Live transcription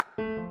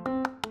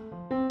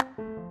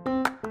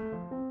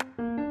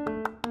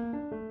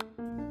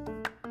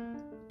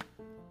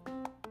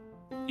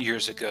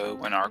years ago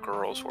when our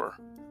girls were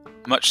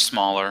much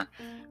smaller,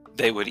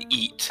 they would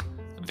eat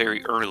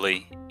very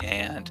early.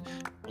 And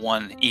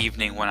one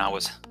evening when I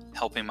was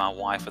helping my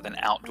wife with an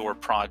outdoor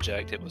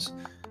project, it was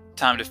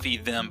time to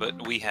feed them,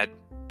 but we had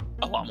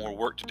a lot more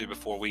work to do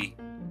before we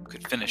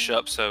could finish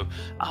up. So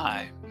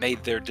I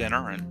made their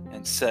dinner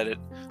and set it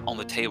on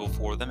the table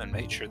for them and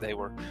made sure they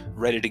were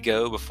ready to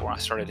go before I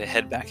started to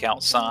head back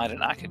outside.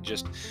 And I could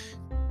just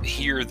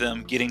hear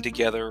them getting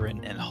together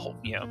and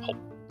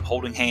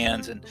holding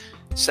hands and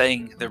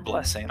saying their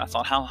blessing. And I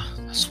thought how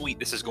sweet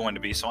this is going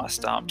to be. So I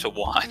stopped to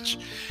watch,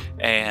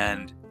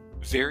 and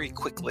very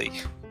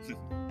quickly,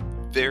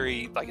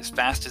 very like as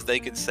fast as they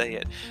could say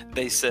it,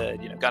 they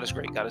said, God is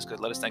great, God is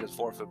good. Let us thank us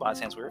for our food. By His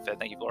hands we were fed.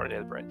 Thank you, Lord,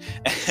 daily bread.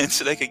 And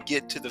so they could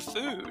get to the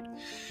food.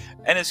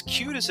 And as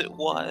cute as it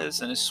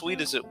was, and as sweet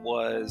as it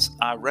was,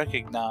 I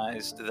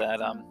recognized that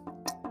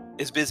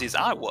as busy as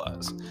I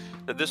was,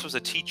 that this was a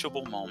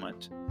teachable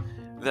moment.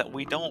 That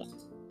we don't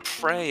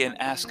pray and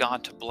ask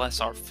God to bless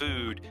our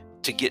food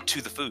to get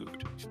to the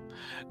food.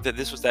 That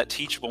this was that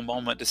teachable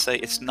moment to say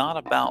it's not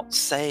about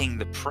saying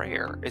the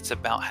prayer, it's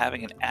about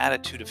having an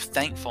attitude of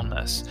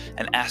thankfulness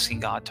and asking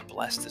God to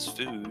bless this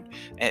food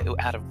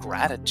out of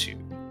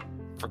gratitude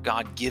for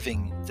God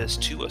giving this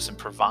to us and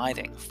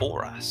providing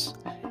for us.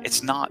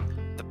 It's not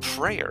the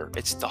prayer,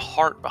 it's the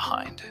heart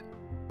behind it.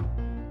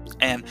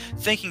 And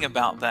thinking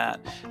about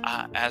that,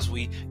 as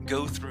we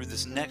go through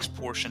this next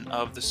portion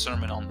of the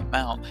Sermon on the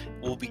Mount,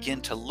 we'll begin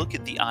to look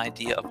at the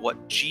idea of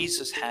what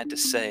Jesus had to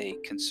say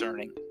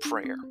concerning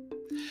prayer.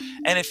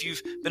 And if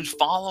you've been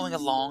following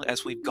along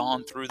as we've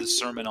gone through the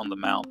Sermon on the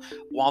Mount,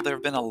 while there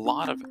have been a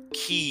lot of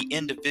key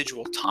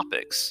individual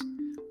topics,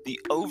 the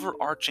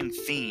overarching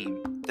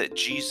theme that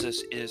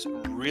Jesus is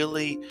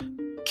really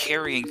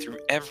carrying through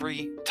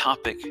every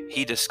topic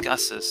he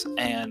discusses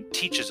and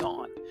teaches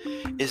on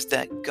is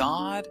that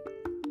God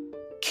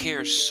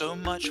cares so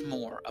much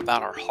more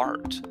about our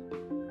heart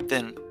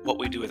than what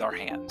we do with our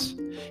hands.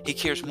 He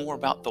cares more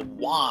about the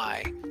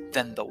why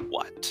than the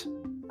what,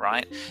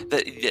 right?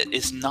 That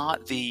it's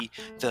not the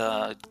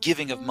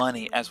giving of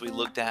money as we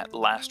looked at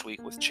last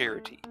week with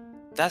charity.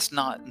 That's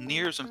not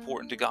near as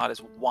important to God as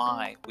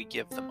why we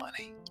give the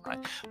money,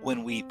 right?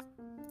 When we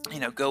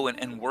go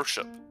and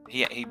worship,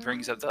 he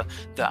brings up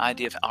the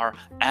idea of our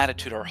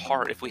attitude, our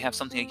heart. If we have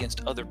something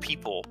against other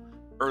people,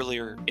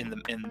 earlier in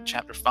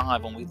chapter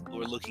 5 when we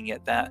were looking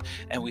at that,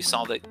 and we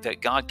saw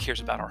that God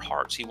cares about our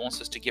hearts. He wants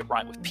us to get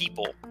right with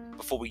people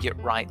before we get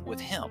right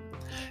with Him.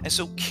 And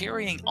so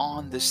carrying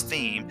on this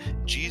theme,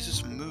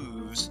 Jesus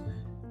moves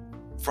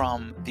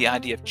from the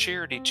idea of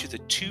charity to the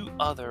two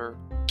other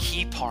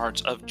key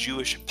parts of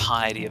Jewish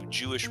piety, of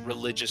Jewish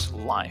religious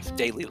life,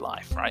 daily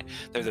life, right?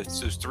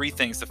 There's three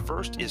things. The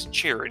first is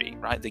charity,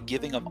 right? The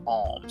giving of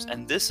alms.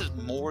 And this is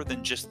more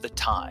than just the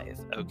tithe,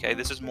 okay?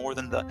 This is more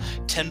than the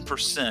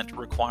 10%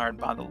 required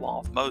by the law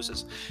of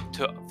Moses.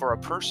 For a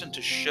person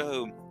to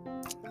show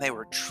they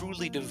were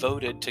truly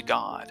devoted to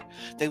God,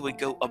 they would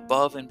go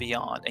above and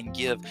beyond and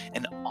give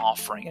an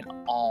offering, an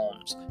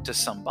alms to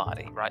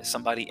somebody, right?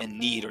 Somebody in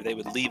need, or they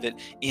would leave it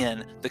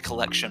in the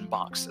collection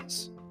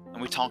boxes.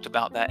 And we talked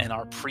about that in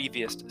our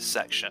previous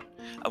section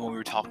when we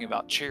were talking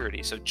about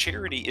charity. So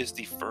charity is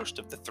the first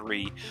of the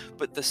three,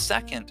 but the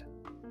second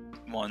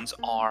ones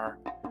are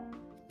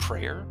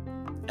prayer,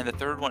 and the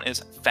third one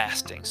is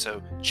fasting.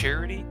 So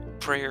charity,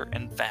 prayer,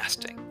 and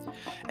fasting.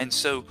 And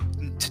so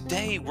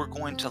today we're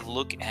going to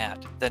look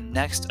at the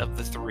next of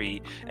the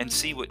three and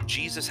see what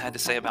Jesus had to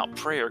say about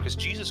prayer, because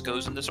Jesus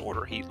goes in this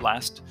order.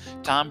 Last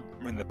time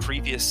in the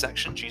previous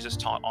section, Jesus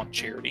taught on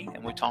charity,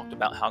 and we talked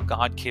about how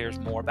God cares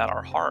more about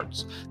our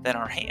hearts than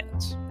our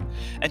hands.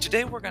 And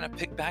today we're going to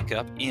pick back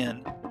up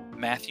in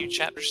Matthew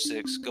chapter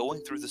 6,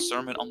 going through the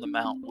Sermon on the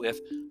Mount with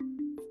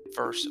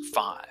verse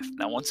 5.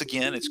 Now, once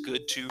again, it's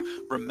good to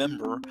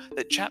remember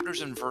that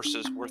chapters and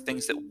verses were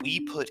things that we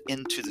put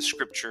into the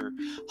scripture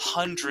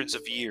hundreds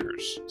of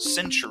years,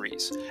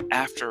 centuries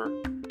after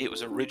it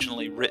was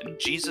originally written.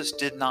 Jesus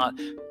did not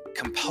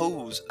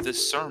compose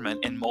this sermon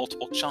in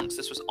multiple chunks.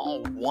 This was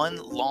all one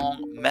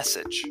long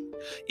message,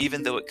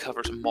 even though it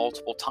covers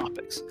multiple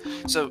topics.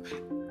 So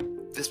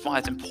this is why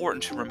it's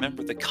important to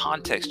remember the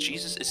context.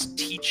 Jesus is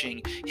teaching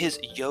his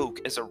yoke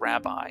as a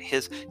rabbi,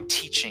 his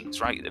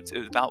teachings, right,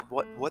 about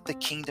what the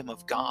kingdom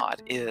of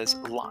God is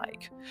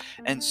like.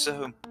 And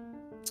so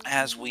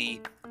as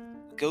we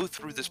go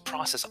through this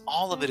process,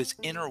 all of it is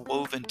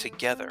interwoven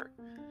together.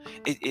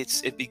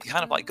 It'd be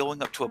kind of like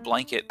going up to a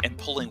blanket and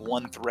pulling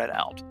one thread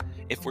out.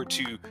 If we're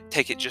to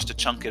take it just a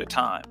chunk at a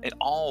time, it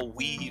all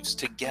weaves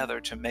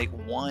together to make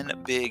one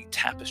big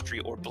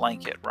tapestry or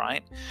blanket,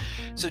 right?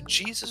 So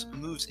Jesus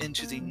moves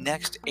into the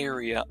next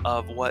area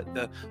of what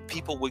the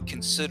people would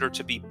consider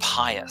to be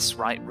pious,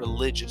 right?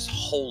 Religious,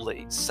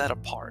 holy, set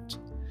apart.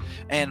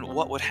 And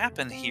what would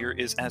happen here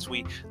is, as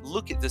we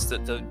look at this,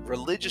 that the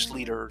religious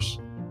leaders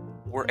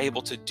were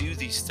able to do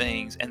these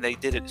things, and they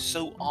did it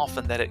so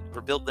often that it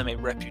built them a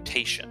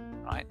reputation.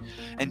 Right?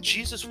 And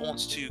Jesus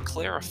wants to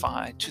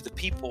clarify to the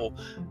people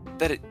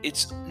that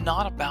it's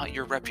not about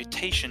your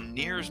reputation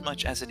near as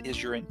much as it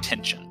is your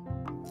intention.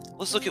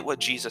 Let's look at what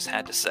Jesus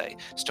had to say,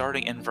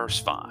 starting in verse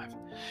 5.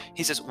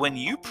 He says, "When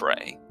you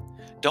pray,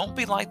 don't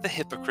be like the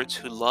hypocrites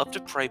who love to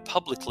pray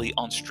publicly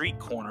on street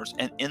corners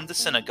and in the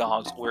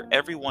synagogues where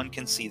everyone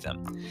can see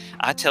them.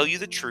 I tell you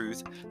the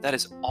truth, that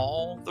is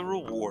all the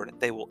reward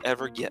they will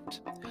ever get.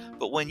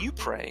 But when you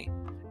pray,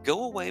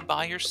 go away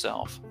by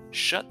yourself,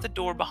 shut the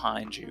door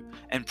behind you,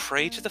 and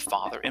pray to the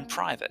Father in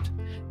private.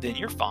 Then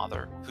your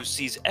Father, who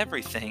sees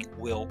everything,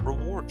 will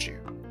reward you.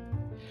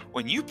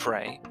 When you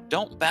pray,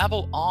 don't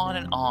babble on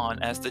and on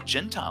as the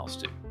Gentiles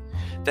do.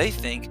 They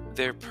think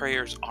their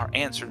prayers are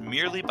answered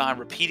merely by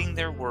repeating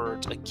their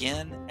words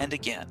again and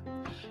again.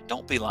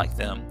 Don't be like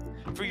them,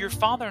 for your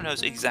Father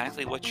knows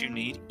exactly what you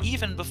need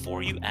even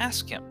before you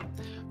ask Him.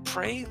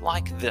 Pray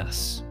like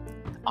this: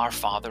 Our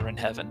Father in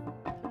heaven,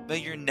 may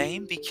your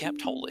name be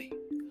kept holy.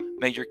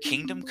 May your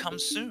kingdom come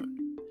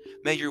soon.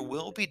 May your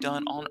will be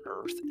done on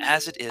earth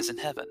as it is in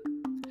heaven.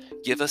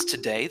 Give us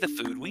today the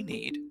food we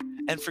need,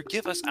 and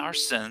forgive us our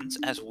sins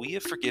as we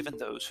have forgiven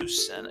those who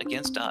sin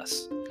against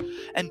us.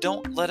 And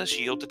don't let us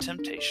yield to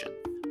temptation,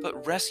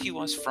 but rescue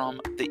us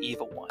from the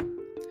evil one.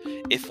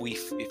 If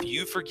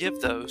you forgive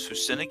those who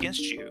sin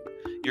against you,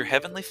 your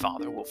heavenly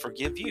Father will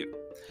forgive you.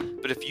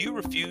 But if you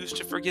refuse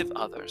to forgive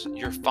others,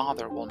 your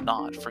Father will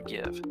not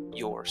forgive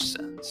your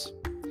sins."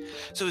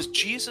 So as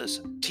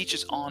Jesus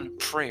teaches on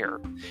prayer,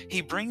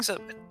 he brings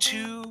up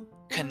two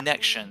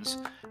connections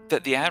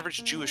that the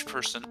average Jewish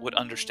person would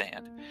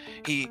understand.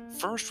 He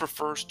first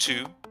refers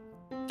to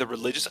the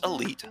religious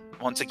elite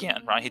once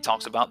again, right? He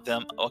talks about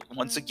them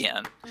once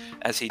again,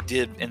 as he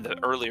did in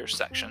the earlier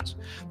sections.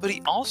 But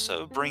he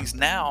also brings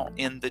now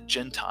in the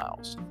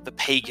Gentiles, the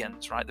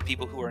pagans, right? The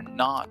people who are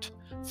not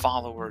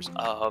followers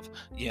of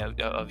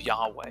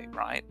Yahweh,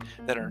 right?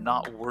 That are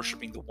not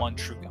worshiping the one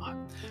true God.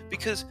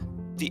 Because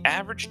the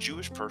average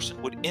Jewish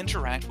person would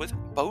interact with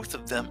both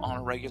of them on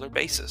a regular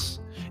basis.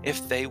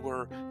 If they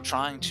were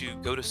trying to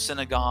go to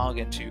synagogue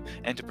and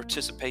to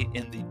participate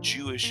in the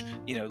Jewish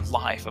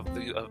life of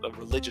the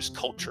religious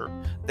culture,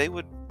 they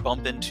would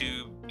bump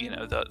into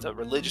the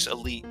religious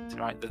elite,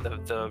 right?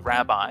 The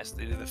rabbis,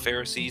 the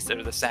Pharisees, that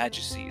are the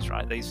Sadducees,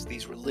 right?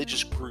 These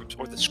religious groups,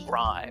 or the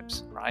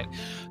scribes, right?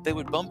 They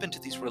would bump into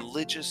these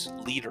religious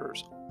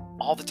leaders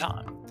all the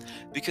time,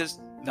 because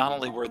not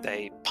only were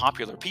they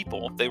popular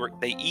people,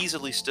 they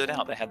easily stood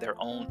out. They had their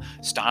own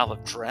style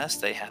of dress.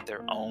 They had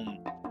their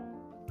own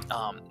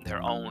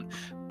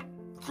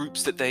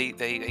groups that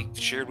they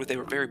shared with. They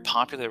were very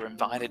popular. They were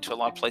invited to a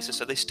lot of places,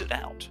 so they stood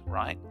out,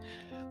 right?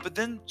 But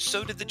then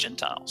so did the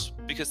Gentiles,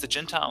 because the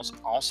Gentiles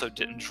also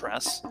didn't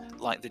dress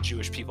like the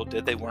Jewish people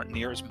did. They weren't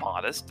near as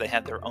modest. They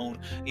had their own,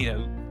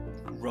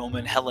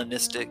 Roman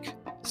Hellenistic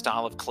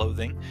style of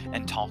clothing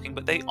and talking,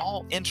 but they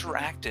all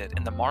interacted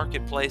in the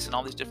marketplace and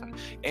all these different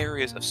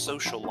areas of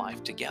social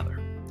life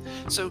together.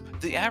 So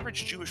the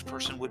average Jewish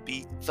person would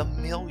be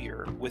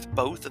familiar with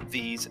both of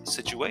these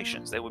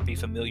situations. They would be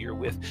familiar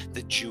with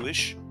the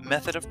Jewish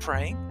method of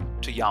praying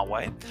to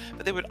Yahweh,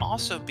 but they would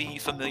also be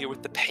familiar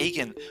with the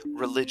pagan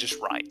religious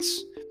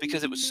rites,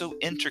 because it was so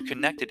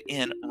interconnected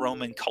in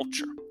Roman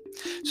culture.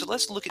 So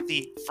let's look at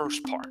the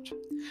first part.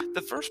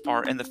 The first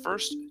part and the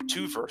first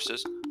two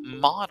verses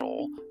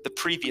model the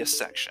previous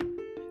section.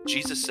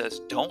 Jesus says,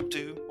 don't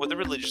do what the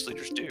religious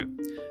leaders do,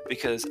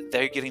 because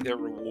they're getting their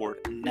reward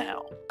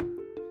now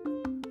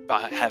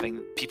by having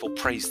people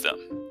praise them.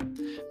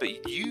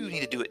 But you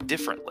need to do it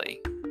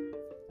differently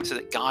so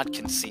that God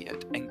can see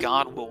it, and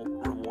God will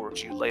reward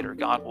you later.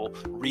 God will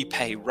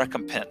repay.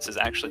 Recompense is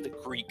actually the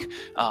Greek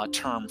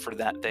term for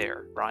that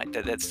there, right?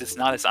 It's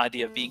not this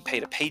idea of being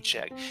paid a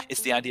paycheck.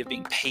 It's the idea of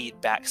being paid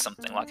back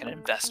something like an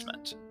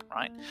investment,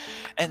 right?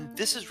 And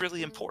this is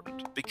really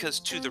important, because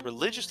to the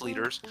religious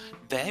leaders,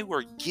 they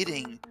were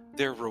getting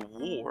their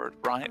reward,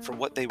 right, for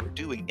what they were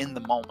doing in the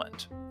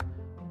moment.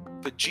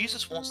 But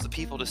Jesus wants the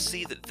people to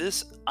see that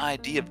this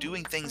idea of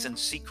doing things in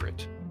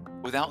secret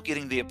without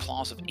getting the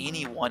applause of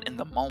anyone in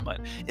the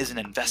moment is an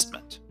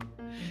investment.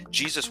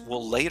 Jesus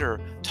will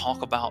later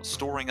talk about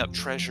storing up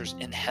treasures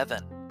in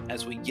heaven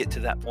as we get to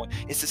that point.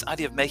 It's this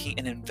idea of making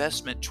an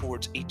investment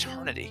towards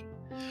eternity,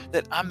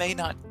 that I may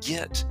not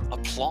get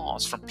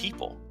applause from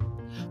people,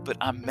 but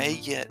I may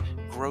get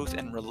growth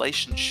and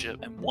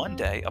relationship, and one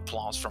day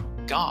applause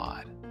from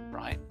God,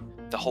 right?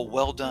 The whole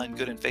well done,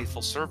 good and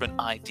faithful servant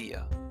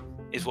idea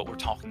is what we're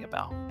talking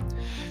about.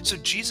 So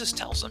Jesus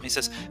tells them, he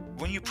says,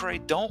 when you pray,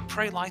 don't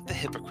pray like the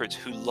hypocrites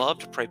who love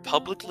to pray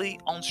publicly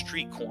on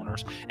street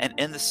corners and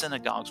in the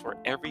synagogues where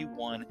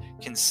everyone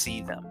can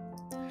see them.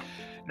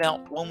 Now,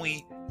 when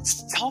we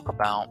talk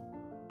about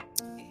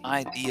the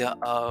idea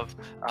of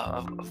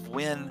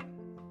when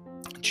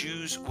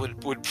Jews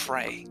would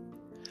pray,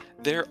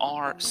 there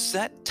are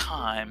set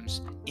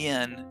times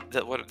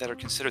that are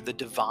considered the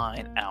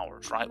divine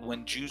hours, right?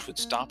 When Jews would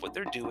stop what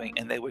they're doing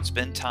and they would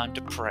spend time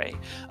to pray,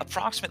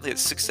 approximately at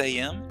 6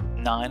 a.m.,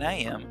 9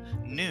 a.m.,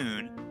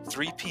 noon,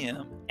 3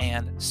 p.m.,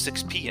 and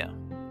 6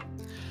 p.m.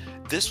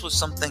 This was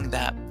something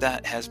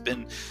that has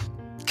been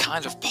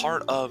kind of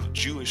part of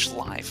Jewish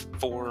life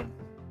for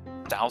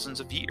thousands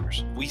of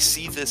years. We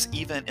see this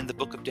even in the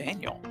book of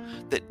Daniel,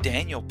 that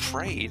Daniel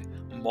prayed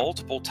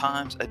multiple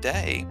times a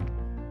day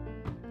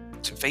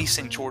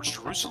facing towards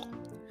Jerusalem.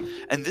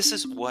 And this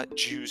is what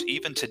Jews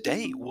even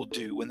today will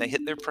do when they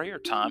hit their prayer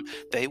time.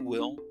 They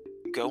will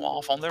go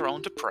off on their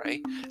own to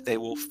pray. They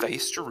will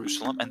face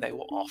Jerusalem and they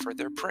will offer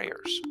their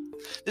prayers.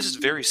 This is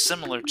very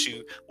similar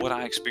to what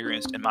I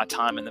experienced in my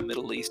time in the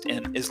Middle East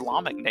in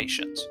Islamic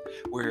nations,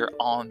 where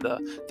on the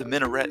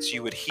minarets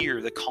you would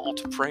hear the call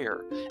to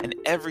prayer, and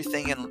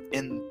everything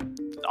in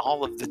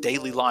all of the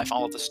daily life,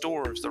 all of the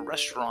stores, the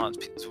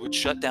restaurants would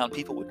shut down.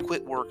 People would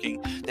quit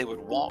working. They would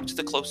walk to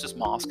the closest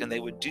mosque and they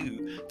would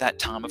do that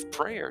time of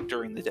prayer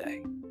during the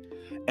day.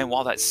 And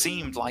while that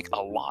seemed like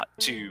a lot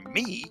to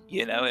me,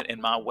 in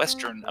my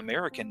Western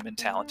American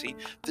mentality,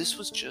 this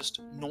was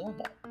just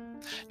normal.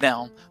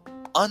 Now,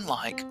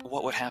 unlike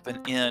what would happen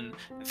in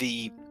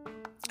the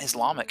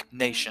Islamic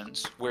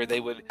nations, where they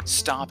would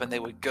stop and they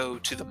would go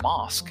to the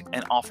mosque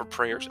and offer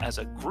prayers as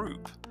a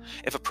group.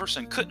 If a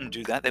person couldn't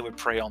do that, they would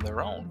pray on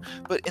their own.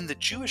 But in the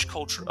Jewish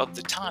culture of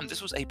the time,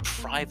 this was a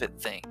private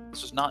thing.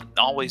 This was not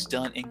always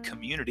done in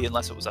community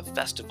unless it was a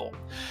festival.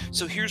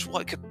 So here's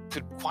what could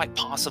quite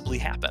possibly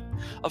happen.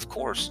 Of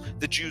course,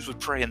 the Jews would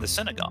pray in the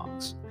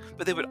synagogues,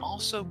 but they would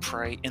also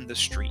pray in the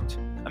street.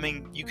 I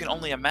mean, you can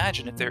only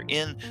imagine if they're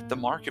in the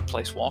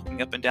marketplace,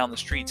 walking up and down the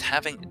streets,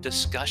 having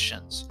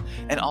discussions,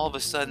 and all of a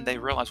sudden they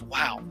realize,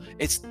 wow,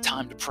 it's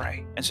time to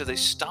pray. And so they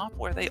stop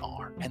where they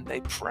are and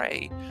they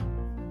pray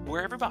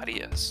where everybody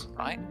is,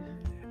 right?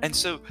 And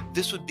so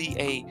this would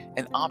be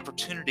an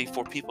opportunity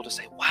for people to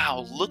say,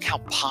 wow, look how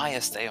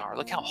pious they are.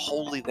 Look how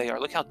holy they are.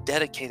 Look how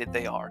dedicated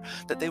they are.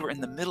 That they were in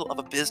the middle of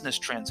a business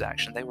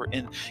transaction. They were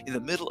in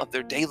the middle of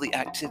their daily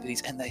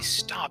activities, and they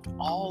stopped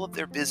all of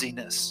their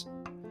busyness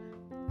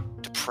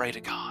to pray to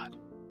God.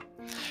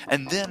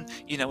 And then,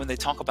 when they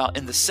talk about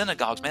in the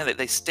synagogues, man,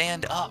 they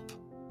stand up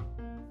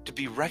to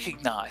be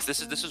recognized.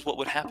 This is what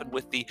would happen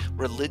with the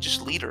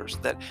religious leaders,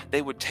 that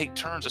they would take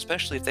turns,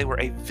 especially if they were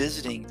a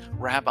visiting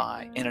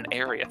rabbi in an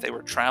area. If they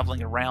were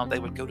traveling around, they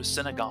would go to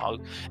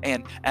synagogue,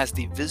 and as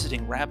the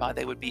visiting rabbi,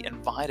 they would be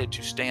invited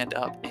to stand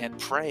up and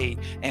pray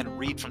and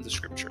read from the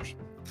scriptures.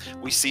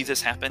 We see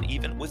this happen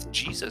even with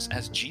Jesus.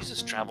 As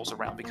Jesus travels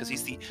around, because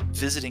he's the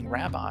visiting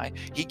rabbi,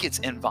 he gets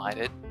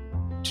invited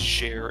to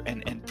share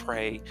and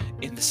pray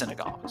in the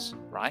synagogues,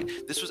 right?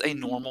 This was a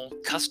normal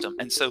custom.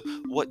 And so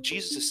what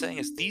Jesus is saying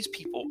is these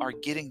people are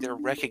getting their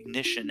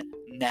recognition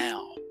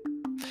now.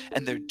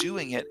 And they're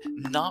doing it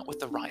not with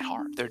the right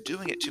heart. They're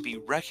doing it to be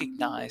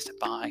recognized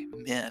by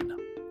men.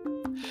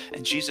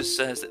 And Jesus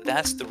says that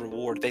that's the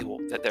reward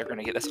that they're going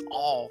to get. That's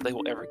all they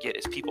will ever get,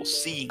 is people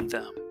seeing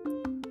them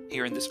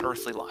here in this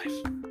earthly life.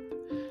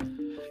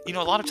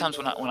 A lot of times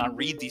when I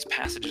read these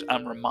passages,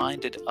 I'm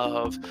reminded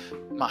of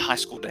my high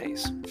school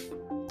days.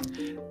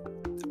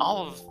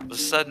 All of a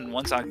sudden,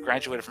 once I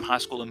graduated from high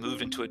school and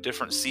moved into a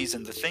different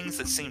season, the things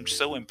that seemed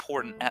so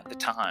important at the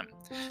time,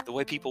 the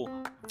way people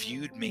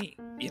viewed me,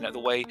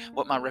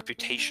 what my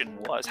reputation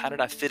was, how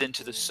did I fit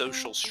into the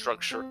social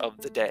structure of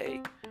the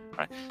day,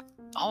 right?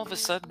 All of a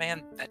sudden,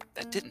 man,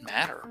 that didn't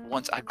matter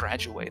once I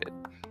graduated.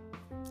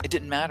 It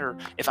didn't matter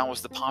if I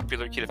was the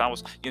popular kid, if I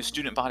was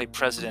student body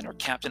president or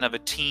captain of a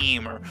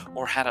team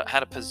or had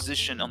a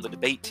position on the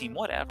debate team,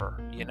 whatever.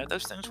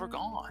 Those things were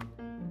gone.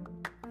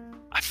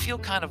 I feel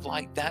kind of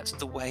like that's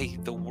the way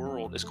the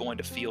world is going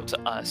to feel to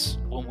us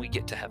when we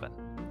get to heaven.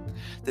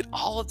 That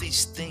all of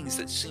these things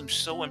that seem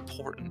so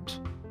important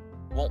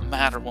won't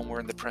matter when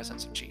we're in the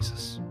presence of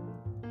Jesus.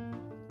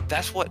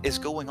 That's what is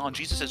going on.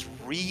 Jesus is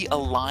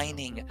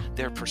realigning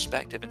their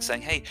perspective and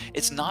saying, hey,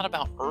 it's not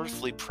about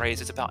earthly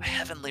praise, it's about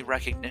heavenly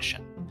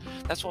recognition.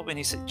 That's why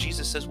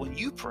Jesus says, when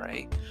you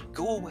pray,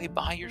 go away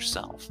by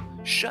yourself,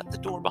 shut the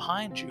door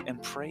behind you,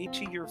 and pray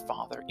to your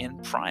Father in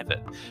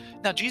private.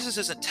 Now, Jesus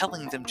isn't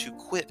telling them to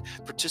quit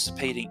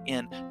participating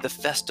in the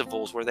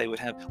festivals where they would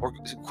have, or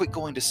quit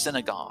going to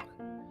synagogue.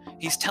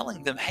 He's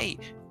telling them, hey,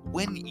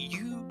 when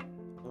you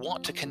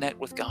want to connect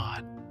with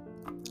God,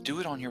 do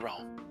it on your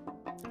own.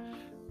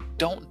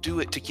 Don't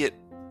do it to get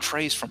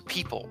praise from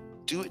people.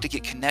 Do it to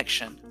get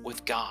connection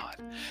with God.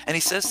 And he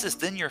says this,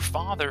 then your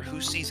Father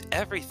who sees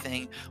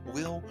everything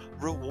will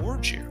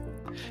reward you.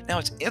 Now,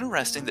 it's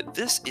interesting that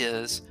this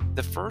is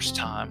the first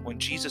time when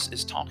Jesus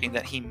is talking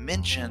that he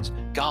mentions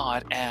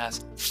God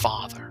as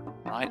Father,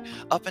 right?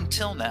 Up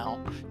until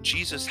now,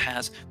 Jesus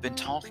has been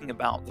talking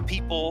about the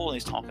people, and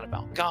he's talking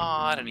about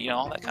God and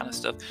all that kind of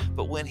stuff.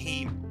 But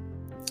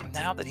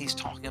now that he's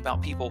talking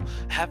about people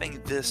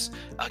having this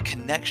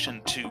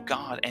connection to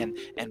God and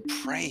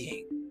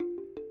praying,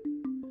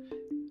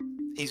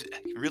 he's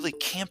really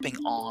camping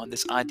on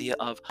this idea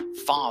of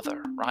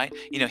Father, right?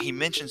 He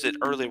mentions it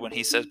earlier when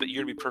he says, but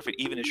you're to be perfect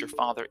even as your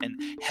Father in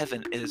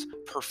heaven is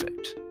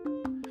perfect.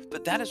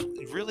 But that is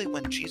really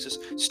when Jesus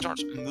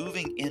starts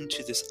moving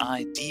into this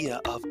idea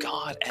of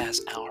God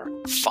as our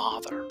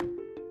Father.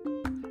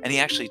 And he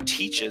actually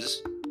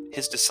teaches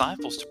his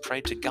disciples to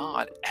pray to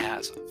God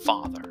as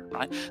Father,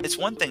 right? It's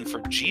one thing for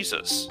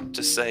Jesus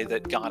to say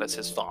that God is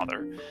his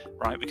Father,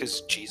 right?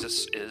 Because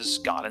Jesus is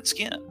God in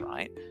skin,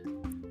 right?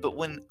 But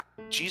when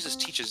Jesus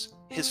teaches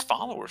his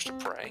followers to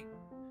pray,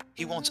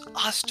 he wants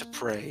us to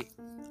pray,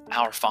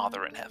 our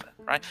Father in heaven,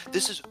 right?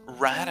 This is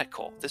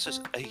radical. This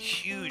is a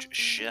huge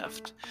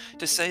shift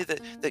to say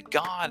that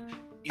God,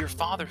 your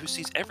Father who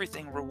sees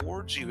everything,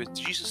 rewards you. And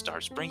Jesus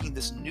starts bringing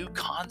this new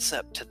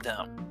concept to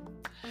them.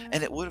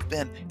 And it would have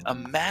been a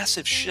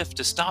massive shift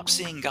to stop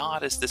seeing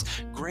God as this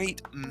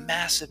great,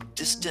 massive,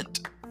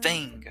 distant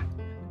thing,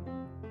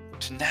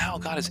 to now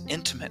God is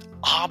intimate.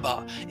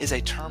 Abba is a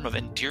term of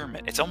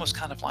endearment. It's almost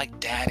kind of like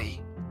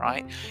daddy,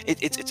 right?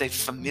 It's a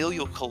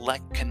familial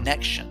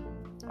connection,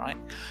 right?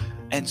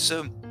 And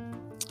so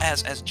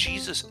as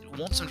Jesus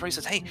wants them to pray, he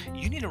says, hey,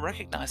 you need to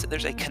recognize that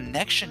there's a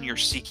connection you're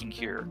seeking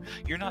here.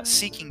 You're not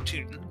seeking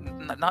to,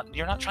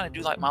 you're not trying to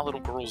do like my little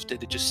girls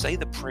did, to just say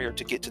the prayer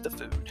to get to the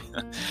food,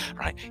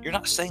 right? You're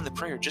not saying the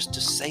prayer just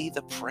to say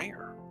the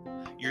prayer.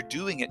 You're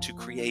doing it to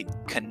create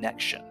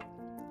connection.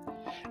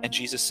 And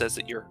Jesus says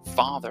that your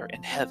Father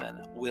in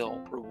heaven will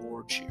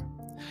reward you.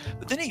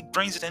 But then he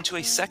brings it into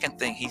a second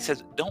thing. He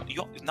says,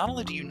 not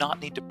only do you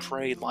not need to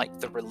pray like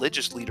the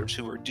religious leaders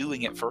who are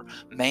doing it for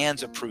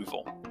man's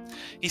approval,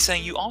 he's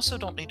saying you also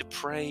don't need to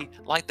pray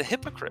like the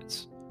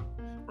hypocrites,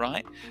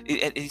 right?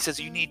 He says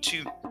you need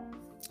to,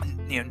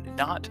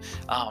 not,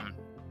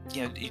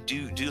 you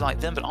do like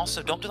them, but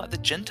also don't do like the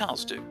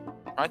Gentiles do,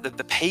 right?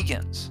 The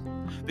pagans,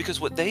 because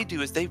what they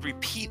do is they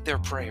repeat their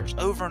prayers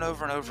over and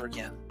over and over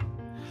again,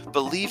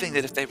 believing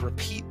that if they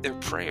repeat their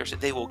prayers,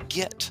 that they will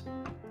get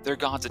their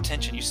God's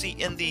attention. You see,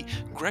 in the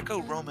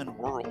Greco-Roman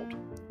world,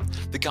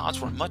 the gods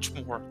were much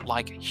more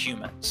like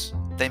humans.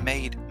 They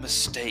made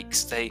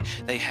mistakes. They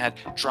had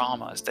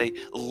dramas. They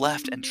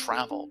left and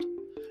traveled,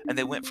 and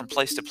they went from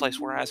place to place,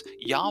 whereas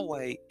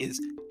Yahweh is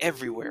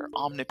everywhere,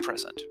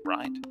 omnipresent,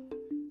 right?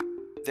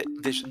 That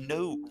there's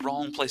no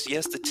wrong place.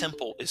 Yes, the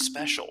temple is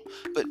special,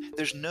 but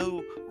there's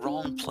no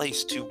wrong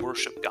place to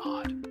worship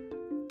God.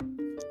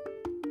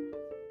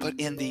 But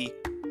in the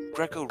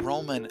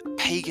Greco-Roman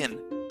pagan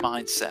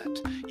mindset,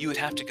 you would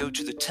have to go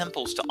to the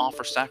temples to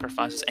offer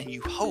sacrifices, and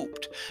you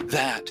hoped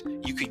that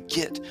you could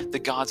get the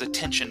God's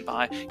attention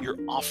by your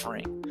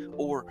offering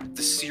or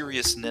the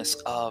seriousness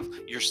of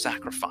your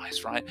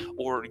sacrifice, right?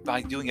 Or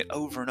by doing it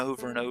over and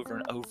over and over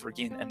and over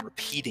again and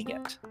repeating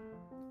it.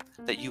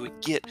 That you would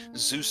get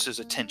Zeus's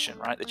attention,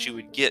 right? That you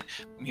would get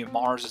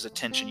Mars's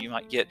attention. You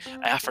might get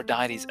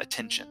Aphrodite's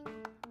attention.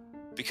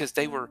 Because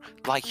they were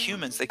like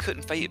humans, they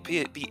couldn't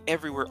be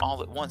everywhere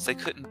all at once. They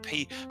couldn't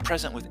be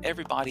present with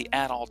everybody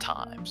at all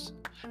times.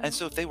 And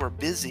so if they were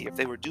busy, if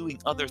they were doing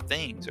other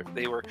things, or if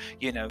they were,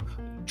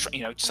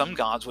 some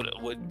gods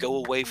would go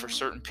away for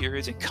certain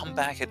periods and come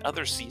back at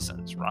other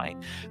seasons, right?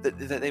 That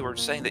they were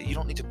saying that you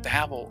don't need to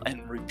babble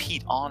and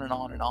repeat on and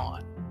on and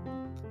on.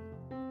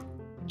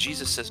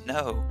 Jesus says,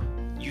 no,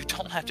 you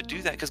don't have to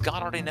do that, because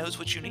God already knows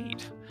what you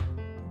need.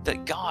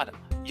 That God,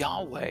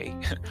 Yahweh,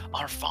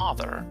 our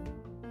Father,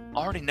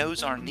 already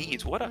knows our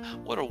needs. What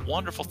a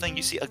wonderful thing.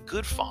 You see, a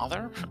good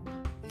father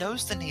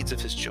knows the needs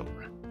of his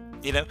children.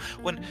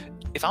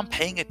 If I'm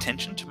paying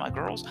attention to my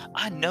girls,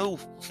 I know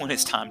when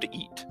it's time to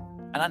eat,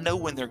 and I know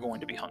when they're going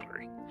to be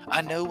hungry.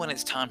 I know when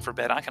it's time for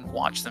bed. I can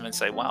watch them and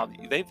say, wow,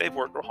 they've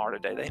worked real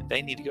hard today.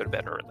 They need to go to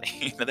bed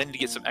early. They need to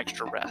get some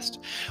extra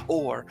rest.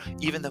 Or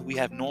even though we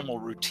have normal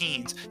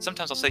routines,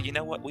 sometimes I'll say, you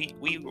know what, we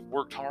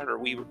worked hard, or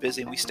we were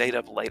busy and we stayed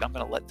up late. I'm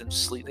going to let them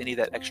sleep. They need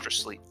that extra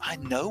sleep. I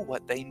know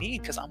what they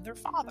need because I'm their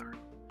father.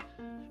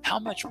 How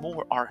much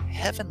more our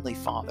Heavenly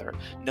Father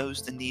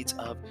knows the needs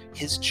of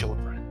His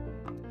children.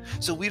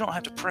 So we don't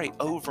have to pray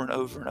over and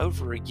over and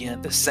over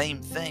again the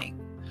same thing.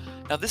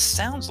 Now, this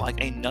sounds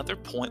like another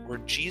point where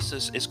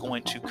Jesus is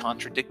going to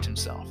contradict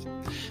himself,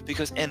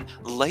 because in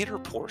later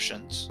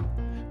portions,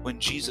 when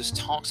Jesus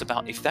talks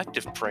about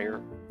effective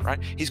prayer, right,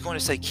 he's going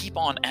to say, keep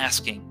on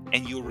asking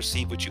and you'll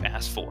receive what you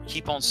ask for.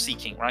 Keep on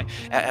seeking, right?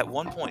 At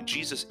one point,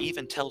 Jesus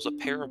even tells a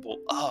parable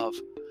of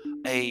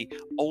a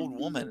old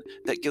woman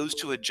that goes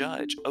to a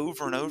judge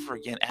over and over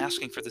again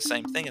asking for the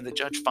same thing, and the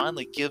judge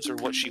finally gives her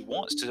what she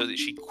wants so that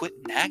she quit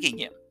nagging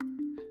him.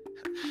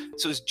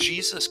 So is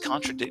Jesus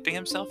contradicting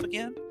himself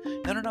again?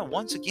 No.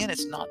 Once again,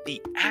 it's not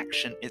the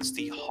action, it's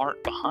the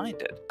heart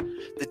behind it.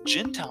 The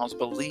Gentiles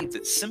believed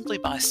that simply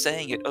by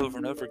saying it over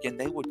and over again,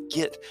 they would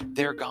get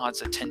their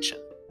God's attention.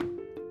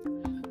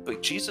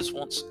 But Jesus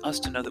wants us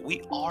to know that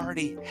we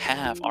already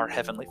have our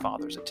Heavenly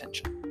Father's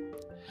attention.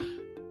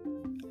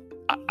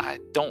 I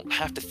don't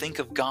have to think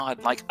of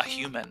God like a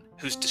human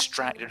who's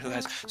distracted, who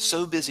has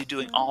so busy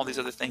doing all these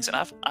other things. And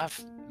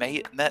I've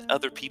met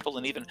other people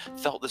and even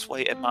felt this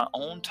way at my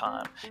own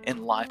time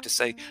in life, to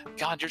say,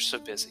 God, you're so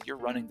busy. You're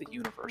running the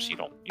universe. You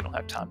don't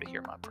have time to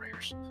hear my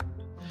prayers.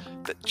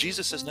 But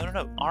Jesus says,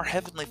 no. Our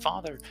Heavenly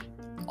Father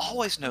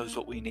always knows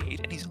what we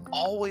need, and He's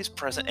always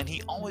present, and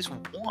He always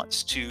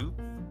wants to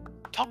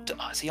talk to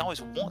us. He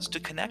always wants to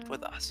connect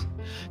with us.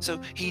 So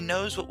He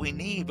knows what we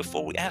need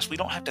before we ask. We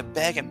don't have to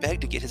beg and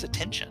beg to get His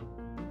attention,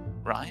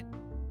 right?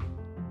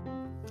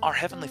 Our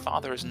Heavenly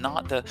Father is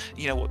not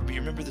you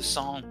remember the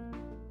song,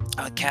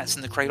 Cats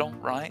in the Cradle,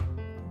 right?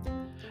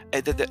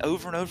 That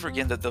over and over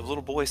again, that the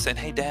little boy is saying,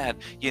 hey, Dad,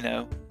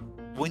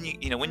 when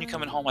when you're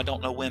coming home, I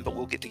don't know when, but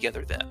we'll get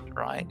together then,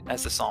 right?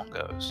 As the song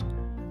goes.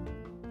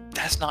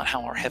 That's not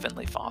how our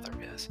Heavenly Father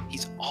is.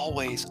 He's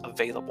always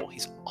available.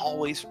 He's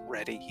always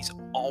ready. He's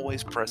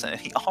always present,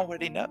 and he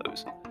already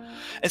knows.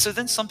 And so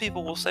then some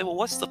people will say, well,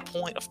 what's the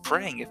point of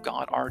praying if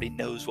God already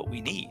knows what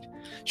we need?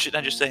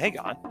 Shouldn't I just say, hey,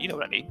 God, you know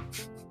what I need?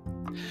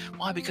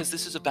 Why? Because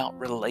this is about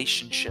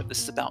relationship.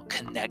 This is about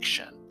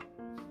connection.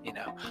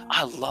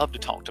 I love to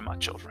talk to my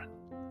children.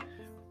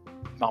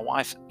 My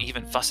wife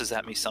even fusses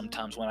at me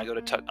sometimes when I go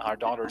to tuck our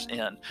daughters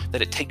in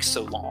that it takes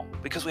so long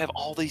because we have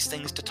all these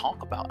things to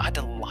talk about. I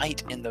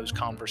delight in those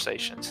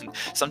conversations. And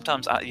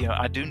sometimes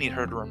I do need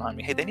her to remind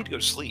me, hey, they need to go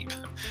to sleep.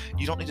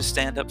 You don't need to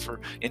stand up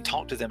and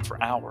talk to them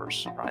for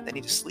hours, right? They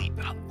need to sleep.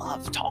 But I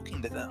love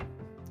talking to them.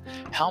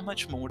 How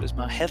much more does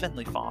my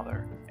Heavenly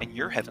Father and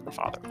your Heavenly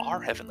Father, our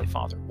Heavenly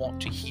Father,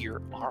 want to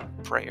hear our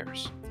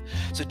prayers?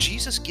 So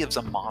Jesus gives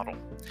a model.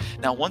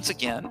 Now, once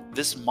again,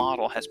 this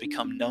model has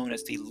become known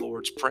as the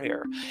Lord's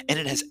Prayer, and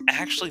it has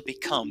actually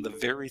become the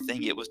very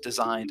thing it was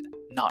designed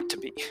not to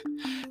be.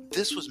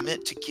 This was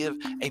meant to give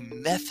a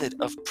method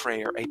of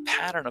prayer, a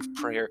pattern of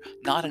prayer,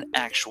 not an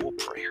actual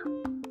prayer.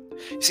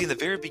 You see, in the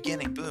very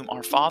beginning, boom,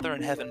 our Father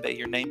in heaven, may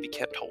your name be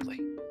kept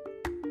holy.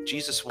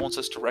 Jesus wants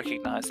us to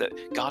recognize that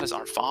God is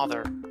our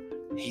Father.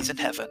 He's in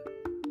heaven.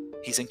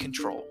 He's in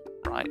control,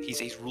 right?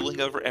 He's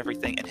ruling over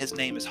everything, and his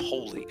name is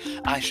holy.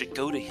 I should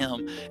go to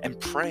him and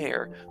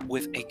prayer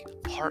with a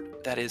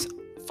heart that is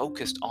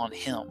focused on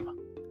him,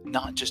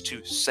 not just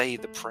to say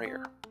the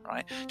prayer,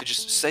 right? To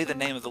just say the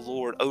name of the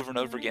Lord over and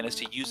over again is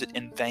to use it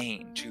in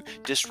vain, to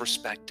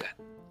disrespect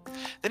it.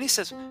 Then he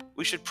says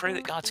we should pray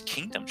that God's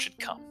kingdom should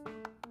come.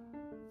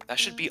 That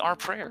should be our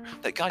prayer,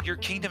 that God, your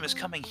kingdom is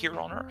coming here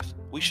on earth.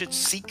 We should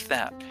seek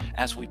that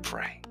as we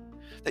pray,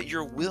 that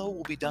your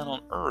will be done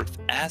on earth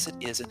as it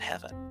is in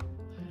heaven.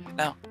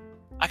 Now,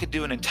 I could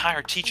do an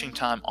entire teaching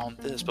time on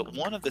this, but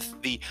one of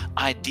the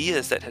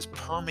ideas that has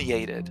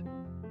permeated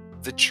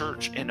the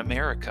church in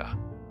America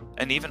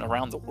and even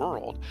around the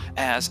world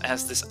as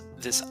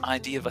this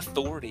idea of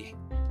authority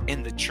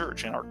in the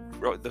church, and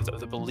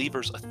the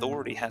believer's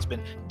authority has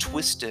been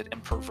twisted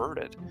and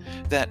perverted,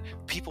 that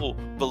people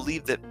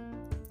believe that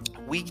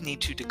we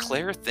need to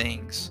declare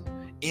things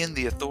in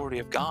the authority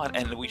of God,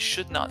 and we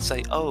should not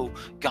say, oh,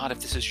 God, if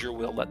this is your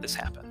will, let this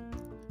happen.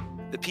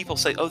 That people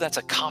say, oh, that's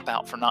a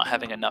cop-out for not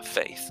having enough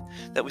faith.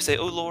 That we say,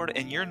 oh, Lord,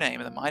 in your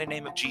name, in the mighty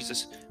name of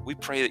Jesus, we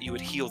pray that you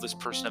would heal this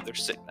person of their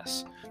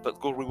sickness.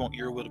 But Lord, we want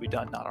your will to be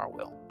done, not our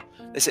will.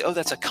 They say, oh,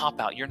 that's a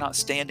cop-out. You're not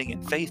standing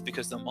in faith,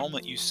 because the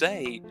moment you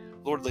say,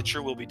 Lord, let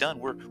your will be done,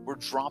 we're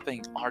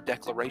dropping our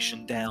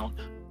declaration down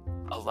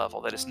a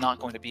level that is not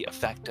going to be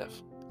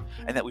effective.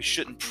 And that we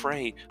shouldn't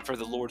pray for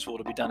the Lord's will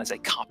to be done as a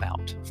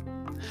cop-out.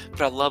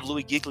 But I love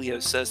Louis Giglio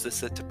says this,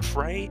 that to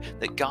pray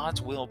that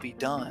God's will be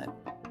done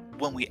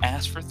when we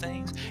ask for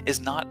things is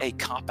not a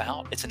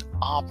cop-out, it's an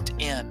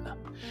opt-in.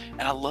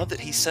 And I love that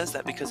he says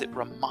that, because it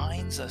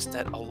reminds us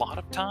that a lot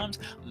of times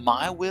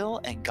my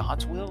will and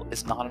God's will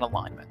is not in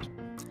alignment.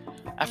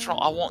 After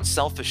all, I want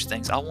selfish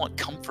things. I want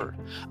comfort.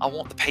 I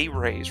want the pay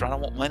raise, right? I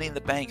want money in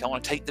the bank. I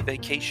want to take the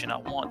vacation. I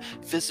want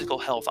physical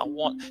health. I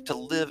want to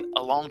live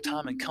a long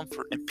time in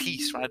comfort and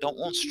peace, right? I don't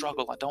want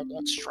struggle. I don't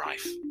want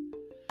strife.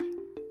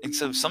 And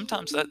so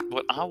sometimes that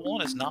what I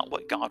want is not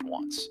what God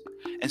wants.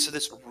 And so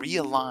this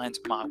realigns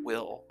my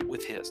will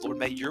with his. Lord,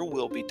 may your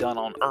will be done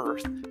on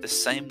earth the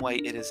same way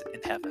it is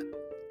in heaven.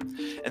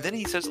 And then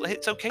he says,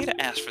 it's okay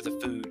to ask for the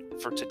food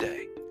for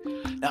today.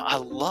 Now, I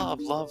love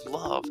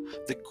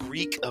the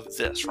Greek of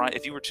this, right?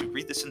 If you were to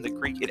read this in the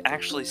Greek, it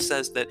actually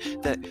says that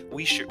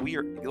we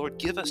are, Lord,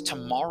 give us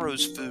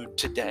tomorrow's food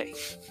today.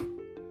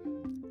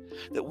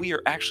 That we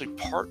are actually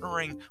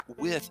partnering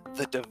with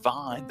the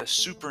divine, the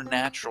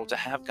supernatural, to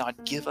have God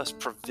give us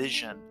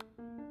provision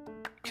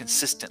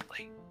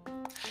consistently.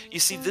 You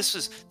see, this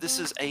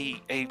is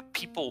a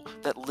people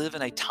that live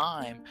in a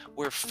time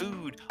where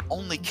food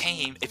only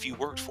came if you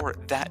worked for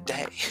it that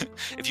day.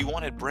 If you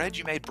wanted bread,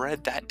 you made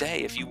bread that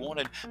day. If you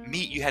wanted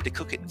meat, you had to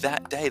cook it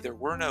that day. There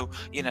were no,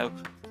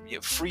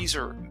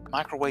 freezer,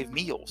 microwave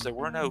meals. There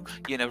were no,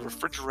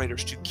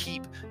 refrigerators to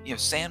keep,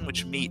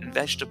 sandwich meat and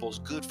vegetables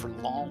good for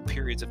long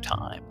periods of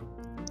time.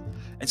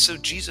 And so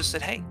Jesus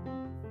said, hey,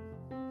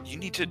 you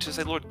need to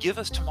say, Lord, give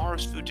us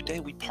tomorrow's food today.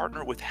 We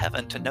partner with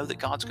heaven to know that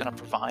God's going to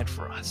provide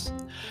for us.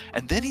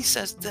 And then he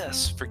says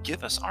this,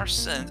 forgive us our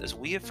sins as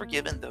we have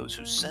forgiven those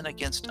who sin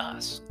against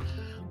us.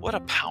 What a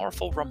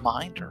powerful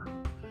reminder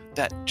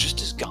that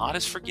just as God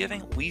is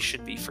forgiving, we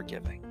should be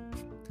forgiving.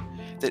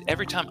 That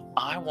every time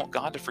I want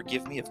God to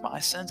forgive me of my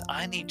sins,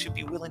 I need to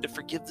be willing to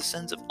forgive the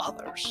sins of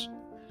others.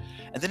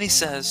 And then he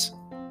says,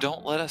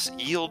 don't let us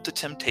yield to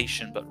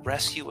temptation, but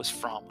rescue us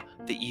from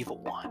the evil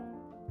one.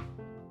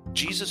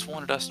 Jesus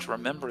wanted us to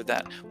remember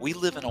that we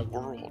live in a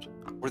world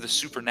where the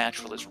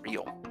supernatural is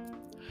real.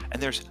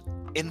 And there's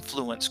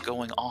influence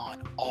going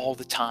on all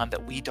the time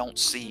that we don't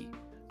see,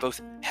 both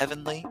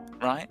heavenly,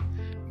 right,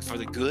 for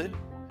the good,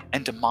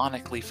 and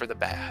demonically for the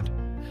bad.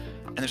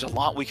 And there's a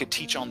lot we could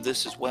teach on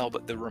this as well,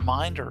 but the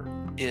reminder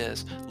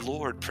is,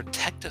 Lord,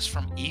 protect us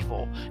from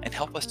evil and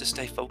help us to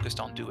stay focused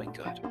on doing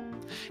good.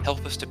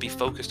 Help us to be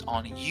focused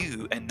on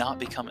you and not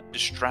become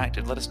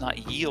distracted. Let us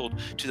not yield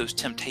to those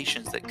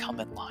temptations that come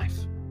in life.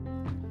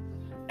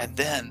 And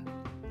then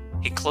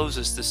he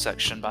closes this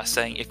section by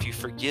saying, if you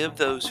forgive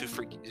those who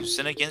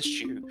sin against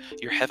you,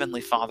 your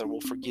heavenly Father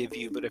will forgive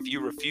you. But if you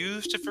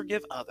refuse to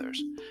forgive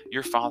others,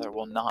 your Father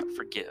will not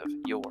forgive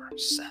your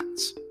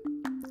sins.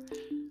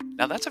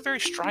 Now, that's a very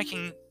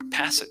striking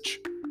passage.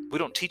 We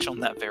don't teach on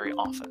that very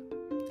often.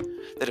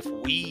 That if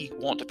we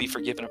want to be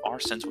forgiven of our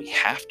sins, we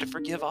have to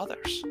forgive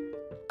others.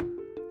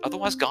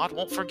 Otherwise, God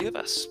won't forgive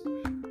us.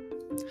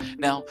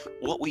 Now,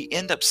 what we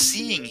end up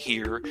seeing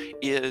here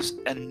is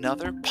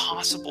another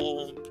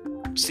possible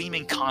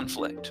seeming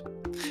conflict.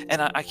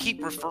 And I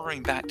keep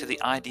referring back to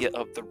the idea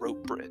of the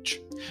rope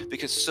bridge,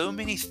 because so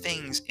many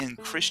things in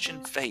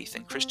Christian faith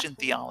and Christian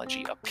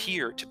theology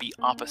appear to be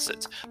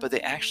opposites, but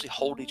they actually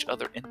hold each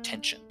other in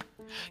tension.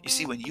 You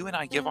see, when you and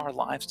I give our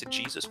lives to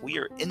Jesus, we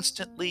are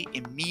instantly,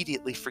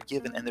 immediately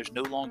forgiven, and there's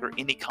no longer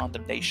any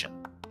condemnation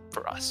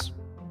for us.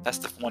 That's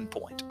the one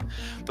point.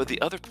 But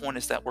the other point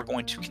is that we're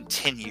going to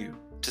continue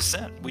to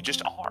sin. We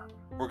just are.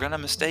 We're going to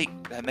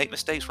make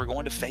mistakes. We're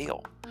going to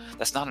fail.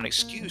 That's not an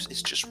excuse.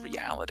 It's just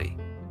reality.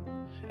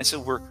 And so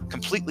we're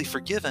completely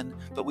forgiven,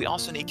 but we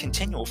also need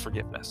continual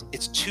forgiveness.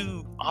 It's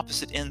two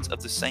opposite ends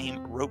of the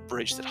same rope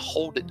bridge that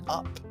hold it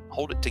up,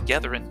 hold it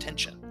together in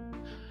tension.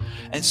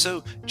 And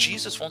so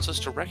Jesus wants us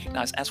to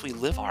recognize as we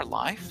live our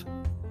life,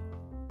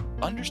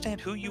 understand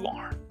who you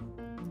are.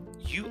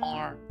 You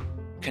are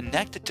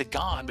connected to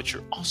God, but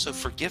you're also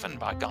forgiven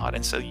by God.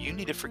 And so you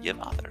need to forgive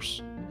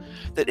others.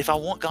 That if I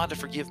want God to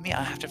forgive me,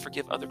 I have to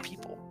forgive other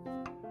people.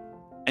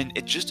 And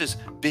it's just as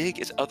big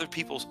as other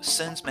people's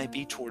sins may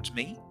be towards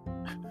me,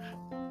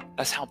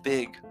 that's how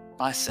big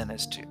my sin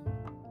is too.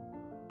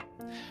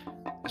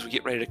 As we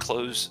get ready to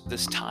close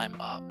this time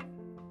up,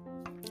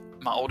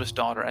 my oldest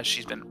daughter, as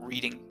she's been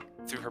reading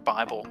through her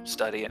Bible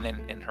study and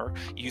then in her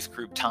youth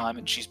group time,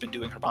 and she's been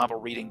doing her Bible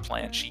reading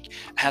plan, she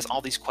has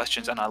all these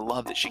questions, and I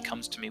love that she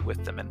comes to me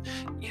with them. And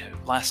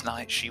last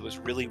night she was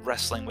really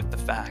wrestling with the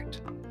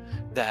fact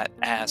that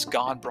as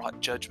God brought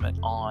judgment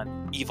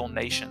on evil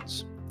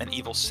nations and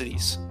evil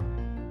cities,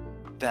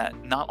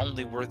 that not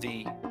only were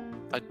the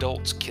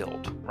adults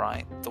killed,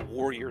 right, the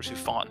warriors who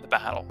fought in the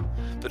battle,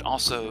 but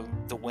also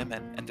the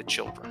women and the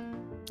children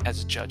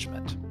as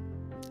judgment.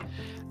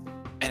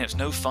 And it's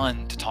no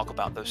fun to talk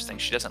about those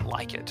things. She doesn't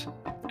like it.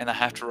 And I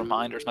have to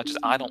remind her, as much as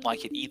I don't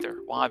like it either.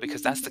 Why?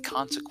 Because that's the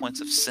consequence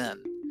of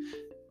sin.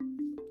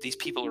 These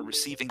people are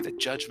receiving the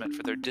judgment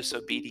for their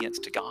disobedience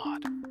to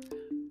God.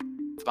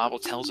 The Bible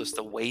tells us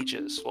the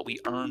wages, what we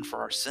earn for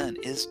our sin,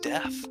 is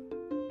death.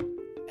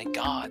 And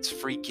God's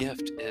free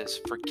gift is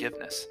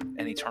forgiveness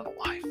and eternal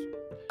life.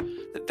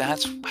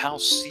 That's how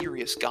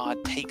serious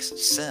God takes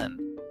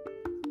sin,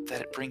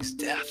 that it brings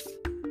death.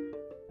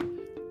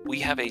 We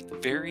have a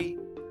very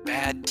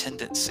bad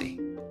tendency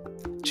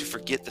to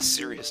forget the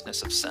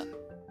seriousness of sin.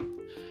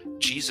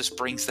 Jesus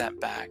brings that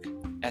back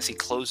as he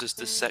closes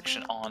this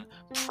section on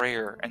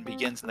prayer and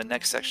begins in the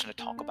next section to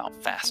talk about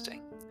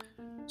fasting.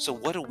 So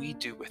what do we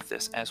do with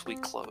this as we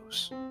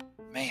close?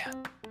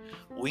 Man,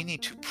 we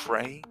need to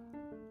pray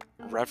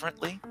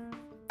reverently,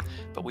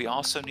 but we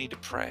also need to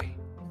pray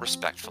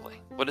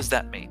respectfully. What does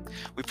that mean?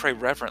 We pray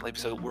reverently,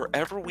 so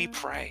wherever we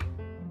pray,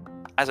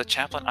 as a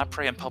chaplain, I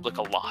pray in public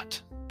a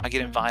lot. I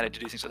get invited to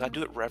do things, so I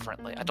do it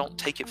reverently. I don't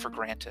take it for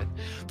granted,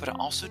 but I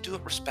also do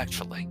it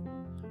respectfully,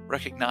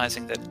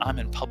 recognizing that I'm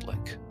in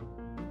public,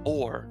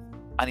 or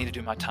I need to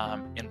do my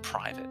time in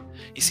private.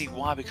 You see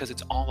why? Because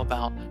it's all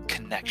about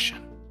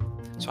connection.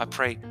 So I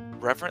pray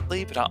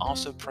reverently, but I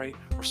also pray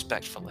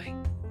respectfully.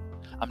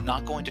 I'm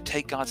not going to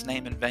take God's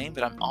name in vain,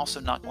 but I'm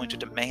also not going to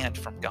demand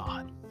from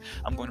God.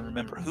 I'm going to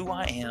remember who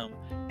I am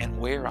and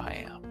where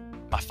I am.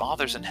 My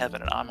Father's in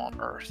heaven and I'm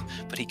on earth,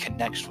 but he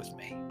connects with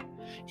me.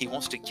 He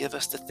wants to give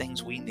us the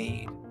things we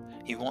need.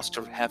 He wants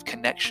to have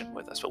connection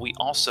with us, but we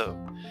also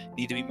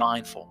need to be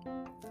mindful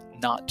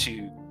not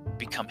to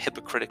become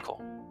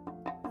hypocritical,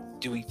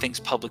 doing things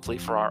publicly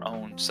for our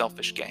own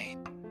selfish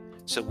gain.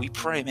 So we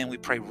pray, we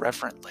pray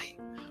reverently,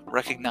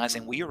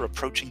 recognizing we are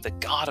approaching the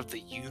God of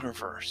the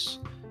universe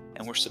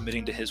and we're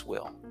submitting to his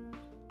will.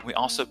 We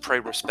also pray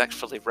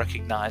respectfully,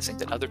 recognizing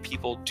that other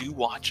people do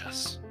watch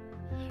us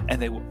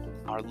and they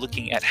are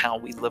looking at how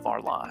we live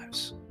our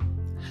lives.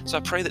 So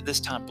I pray that this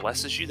time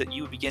blesses you, that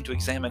you would begin to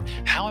examine,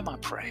 how am I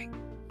praying?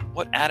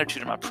 What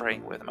attitude am I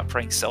praying with? Am I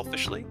praying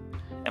selfishly?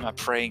 Am I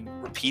praying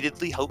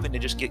repeatedly, hoping to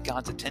just get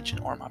God's attention?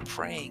 Or am I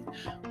praying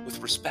with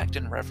respect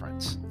and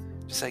reverence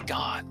to say,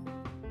 God,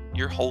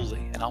 you're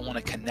holy and I want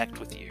to connect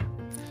with you.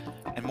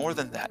 And more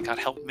than that, God,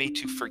 help me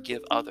to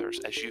forgive others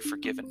as you've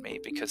forgiven me,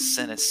 because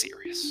sin is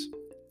serious.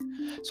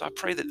 So I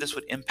pray that this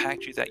would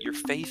impact you, that your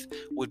faith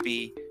would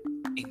be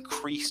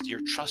increased,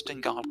 your trust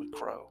in God would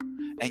grow,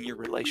 and your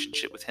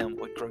relationship with him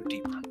would grow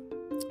deeper.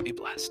 Be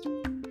blessed.